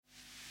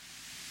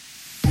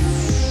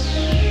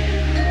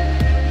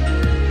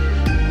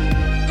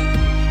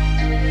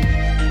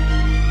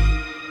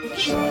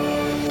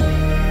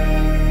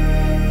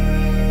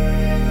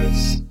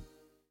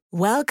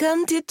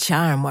Welcome to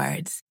Charm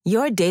Words,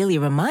 your daily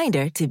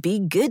reminder to be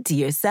good to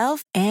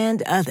yourself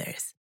and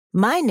others.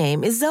 My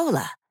name is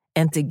Zola,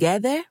 and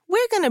together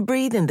we're going to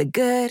breathe in the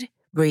good,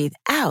 breathe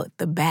out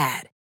the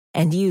bad,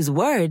 and use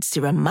words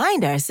to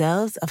remind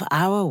ourselves of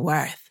our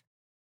worth.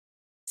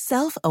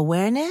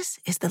 Self-awareness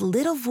is the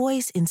little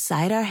voice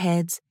inside our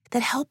heads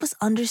that help us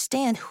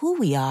understand who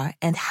we are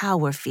and how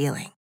we're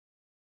feeling.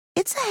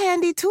 It's a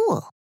handy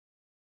tool.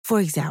 For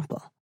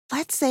example,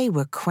 let's say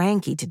we're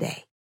cranky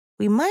today.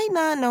 We might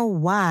not know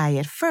why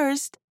at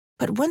first,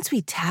 but once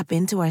we tap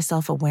into our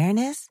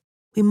self-awareness,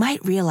 we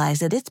might realize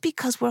that it's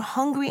because we're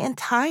hungry and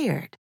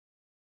tired.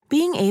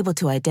 Being able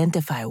to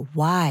identify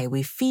why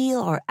we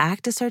feel or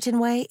act a certain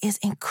way is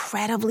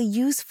incredibly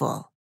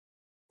useful.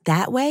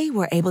 That way,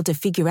 we're able to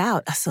figure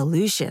out a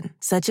solution,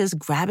 such as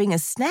grabbing a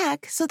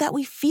snack so that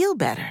we feel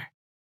better.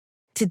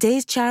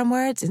 Today's charm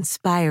words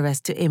inspire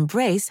us to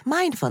embrace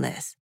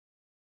mindfulness.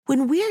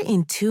 When we're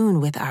in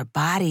tune with our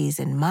bodies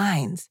and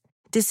minds,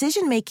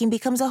 decision-making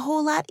becomes a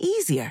whole lot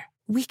easier.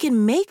 We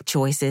can make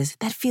choices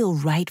that feel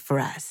right for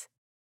us.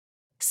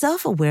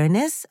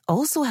 Self-awareness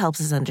also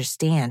helps us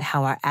understand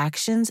how our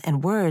actions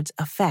and words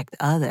affect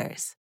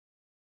others.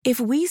 If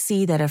we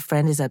see that a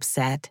friend is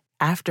upset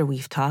after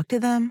we've talked to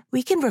them,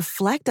 we can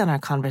reflect on our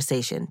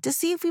conversation to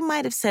see if we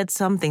might have said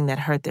something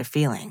that hurt their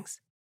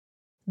feelings.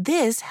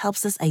 This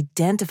helps us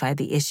identify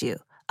the issue,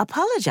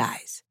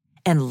 apologize,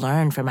 and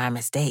learn from our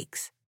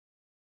mistakes.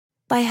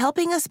 By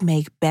helping us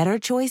make better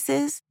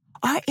choices,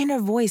 our inner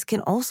voice can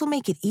also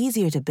make it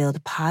easier to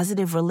build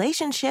positive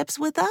relationships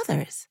with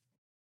others.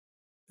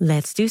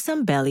 Let's do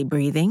some belly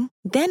breathing,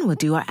 then we'll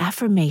do our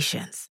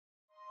affirmations.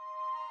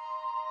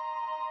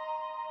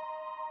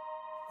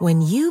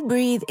 When you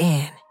breathe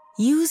in,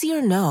 use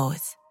your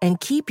nose and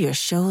keep your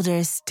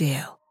shoulders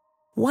still.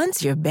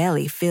 Once your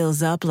belly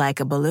fills up like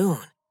a balloon,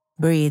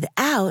 breathe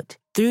out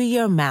through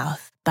your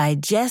mouth by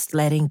just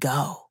letting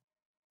go.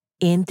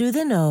 In through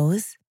the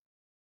nose,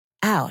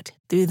 out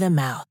through the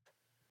mouth.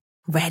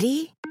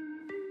 Ready?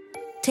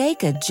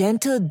 Take a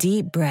gentle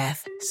deep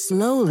breath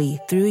slowly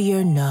through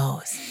your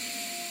nose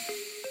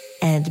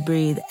and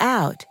breathe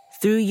out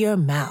through your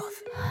mouth.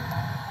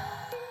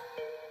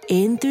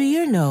 In through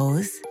your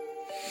nose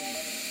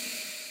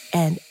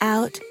and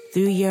out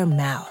through your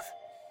mouth.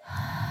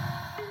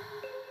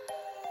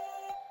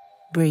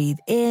 Breathe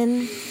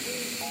in,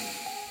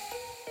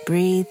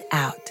 breathe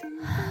out.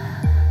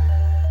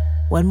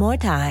 One more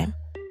time.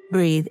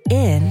 Breathe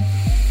in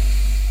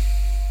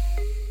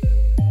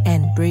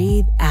and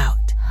breathe out.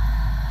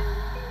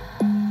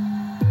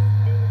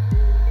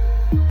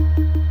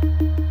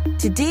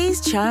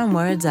 Today's charm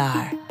words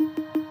are,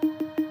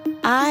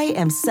 I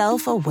am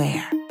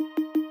self-aware.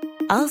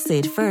 I'll say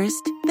it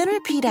first, then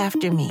repeat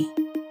after me.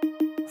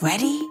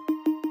 Ready?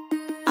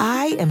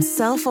 I am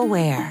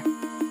self-aware.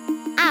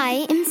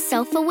 I am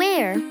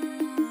self-aware.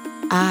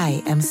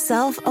 I am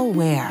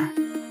self-aware.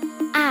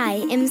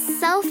 I am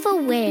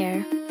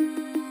self-aware.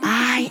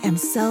 I am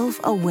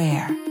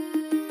self-aware.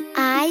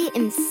 I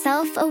am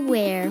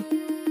self-aware.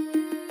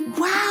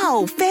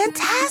 Wow,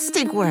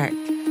 fantastic work!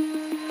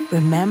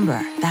 Remember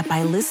that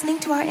by listening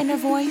to our inner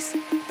voice,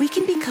 we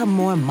can become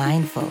more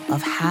mindful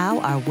of how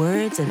our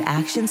words and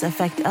actions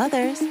affect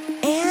others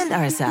and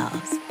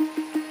ourselves.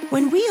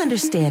 When we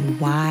understand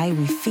why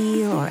we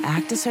feel or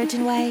act a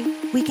certain way,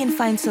 we can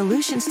find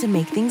solutions to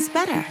make things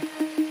better.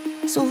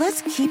 So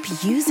let's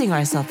keep using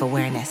our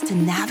self-awareness to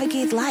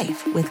navigate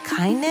life with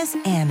kindness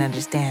and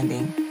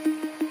understanding.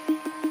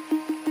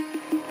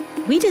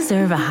 We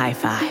deserve a high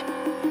five.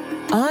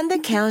 On the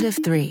count of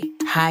 3,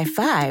 high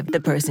five the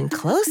person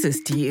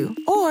closest to you,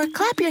 or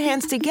clap your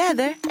hands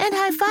together and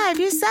high five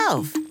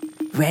yourself.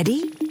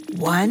 Ready?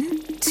 1,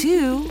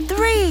 2,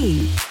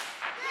 3.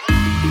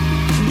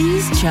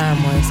 These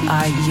charm words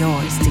are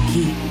yours to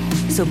keep,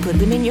 so put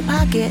them in your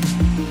pocket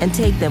and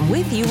take them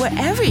with you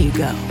wherever you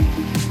go.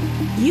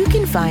 You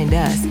can find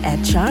us at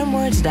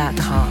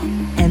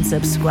charmwords.com and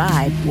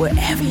subscribe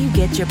wherever you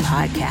get your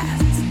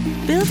podcasts.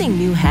 Building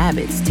new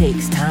habits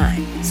takes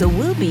time, so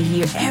we'll be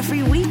here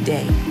every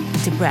weekday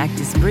to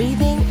practice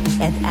breathing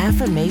and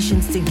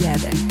affirmations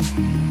together.